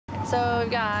So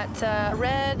we've got a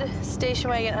red station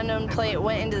wagon, unknown plate,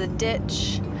 went into the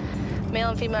ditch.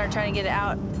 Male and female are trying to get it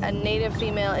out. A native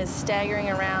female is staggering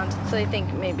around, so they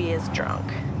think maybe he is drunk.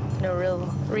 No real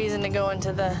reason to go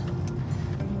into the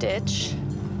ditch.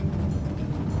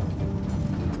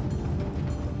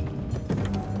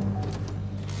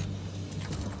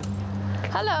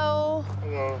 Hello.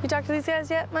 Hello. You talked to these guys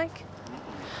yet, Mike?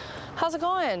 How's it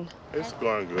going? It's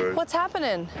going good. What's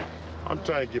happening? I'm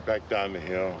trying to get back down the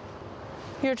hill.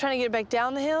 You're trying to get back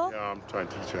down the hill? Yeah, I'm trying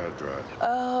to teach you how to drive.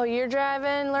 Oh, you're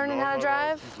driving, learning how to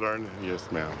drive? She's learning,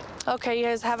 yes, ma'am. Okay, you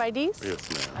guys have IDs?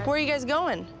 Yes, ma'am. Where are you guys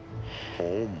going?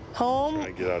 Home. Home?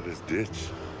 Trying to get out of this ditch.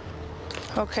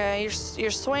 Okay,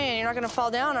 you're swaying. You're not gonna fall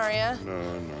down, are you?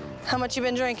 No, no. How much you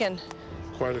been drinking?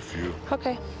 Quite a few.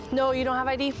 Okay. No, you don't have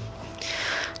ID?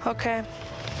 Okay.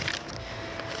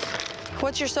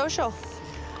 What's your social?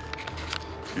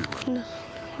 Excuse me. No.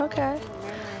 Okay.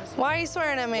 Why are you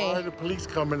swearing at me? Why are the police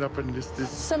coming up in this?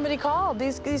 Somebody called.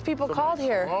 These people called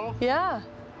here. Called? Yeah.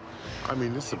 I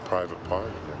mean, this is a private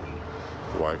party.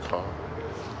 Why call?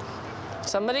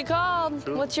 Somebody called.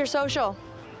 Sure. What's your social?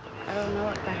 I don't know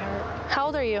it by heart. How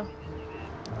old are you?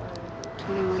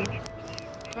 21.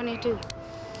 22.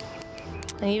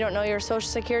 And you don't know your social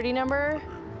security number?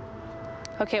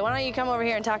 Okay, why don't you come over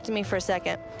here and talk to me for a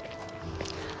second?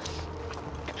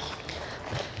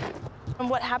 And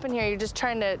what happened here? You're just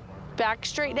trying to back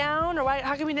straight down? Or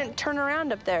how come you didn't turn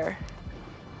around up there?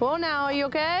 Well, now, are you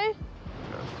okay?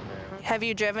 Have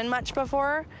you driven much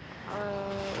before?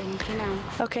 In Kenai.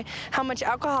 Okay. How much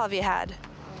alcohol have you had?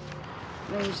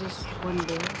 There was just one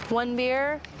beer. One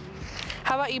beer?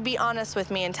 How about you be honest with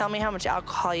me and tell me how much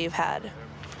alcohol you've had?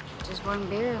 Just one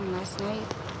beer last night.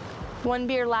 One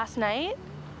beer last night?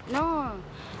 No,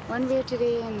 one beer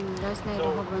today and last night a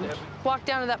whole bunch. Walk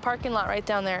down to that parking lot right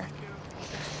down there.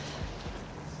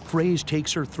 Fraze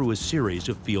takes her through a series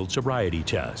of field sobriety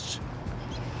tests.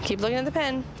 Keep looking at the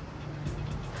pen.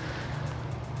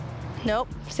 Nope.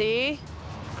 See?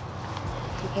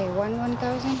 Okay,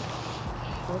 1,000. Oops.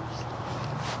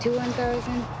 2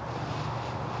 1,000.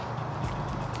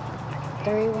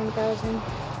 3 1,000.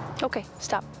 Okay,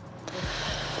 stop.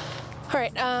 All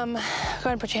right, go ahead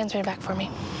and put your hands behind your back for me.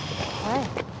 Why?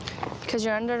 Because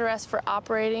you're under arrest for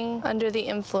operating under the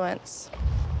influence.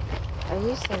 Are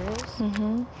you serious?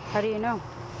 Mm-hmm. How do you know?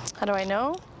 How do I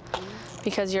know?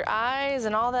 Because your eyes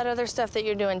and all that other stuff that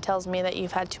you're doing tells me that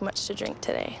you've had too much to drink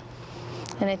today.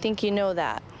 And I think you know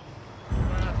that.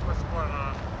 What's going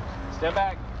on? Stand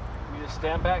back. You just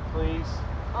stand back, please.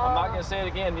 I'm not going to say it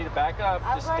again. You need to back up.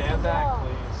 Just stand back,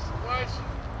 please.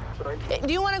 What?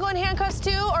 Do you want to go in handcuffs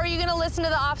too, or are you going to listen to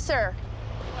the officer?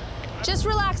 Just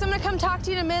relax. I'm going to come talk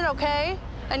to you in a minute, okay?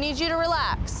 I need you to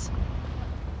relax.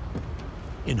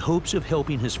 In hopes of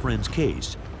helping his friend's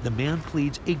case, the man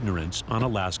pleads ignorance on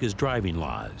Alaska's driving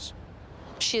laws.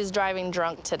 She is driving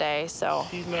drunk today, so.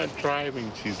 She's not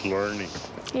driving, she's learning.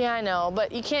 Yeah, I know,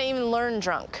 but you can't even learn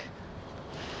drunk.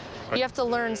 You have to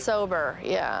learn sober,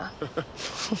 yeah.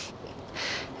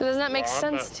 Doesn't that make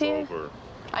sense to you? I'm not sober,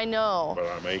 I know. but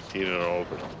I'm 18 and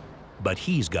older. But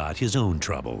he's got his own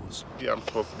troubles. Yeah, I'm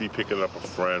supposed to be picking up a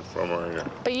friend from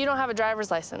her. But you don't have a driver's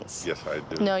license. Yes, I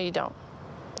do. No, you don't.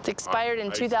 It's expired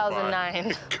in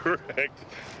 2009. Correct.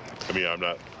 I mean, I'm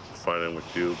not fighting with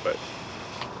you, but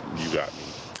you got me.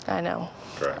 I know.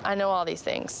 Correct. I know all these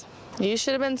things. You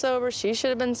should have been sober. She should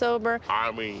have been sober. I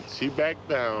mean, she backed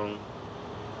down,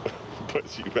 but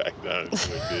she backed down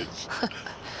into a ditch.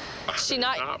 She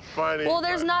not funny. Well,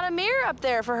 there's not a mirror up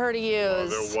there for her to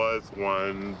use. Well, there was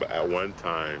one at one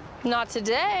time. Not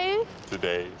today.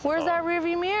 Today. Where's that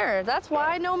rearview mirror? That's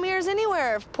why no mirrors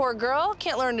anywhere. Poor girl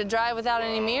can't learn to drive without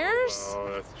any mirrors.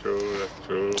 Oh, that's true. That's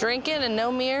true. Drinking and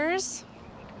no mirrors.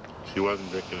 She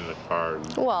wasn't drinking in the car.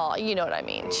 Well, you know what I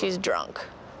mean. She's drunk.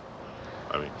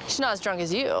 I mean, She's not as drunk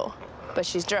as you, but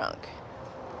she's drunk.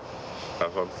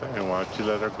 that's what I'm saying. Why don't you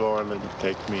let her go and then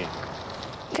take me?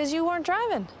 Because you weren't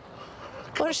driving.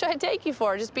 What should I take you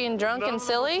for? Just being drunk and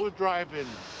silly? No, we're driving.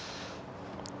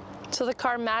 So the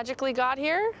car magically got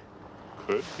here?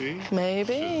 Could be.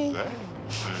 Maybe.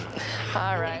 Just saying.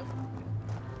 All right.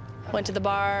 Went to the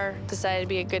bar, decided it'd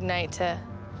be a good night to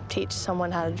teach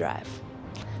someone how to drive.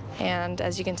 And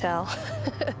as you can tell,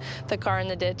 the car in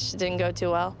the ditch didn't go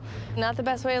too well. Not the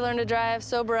best way to learn to drive.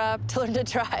 Sober up to learn to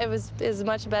drive is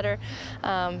much better.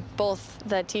 Both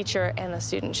the teacher and the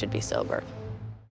student should be sober.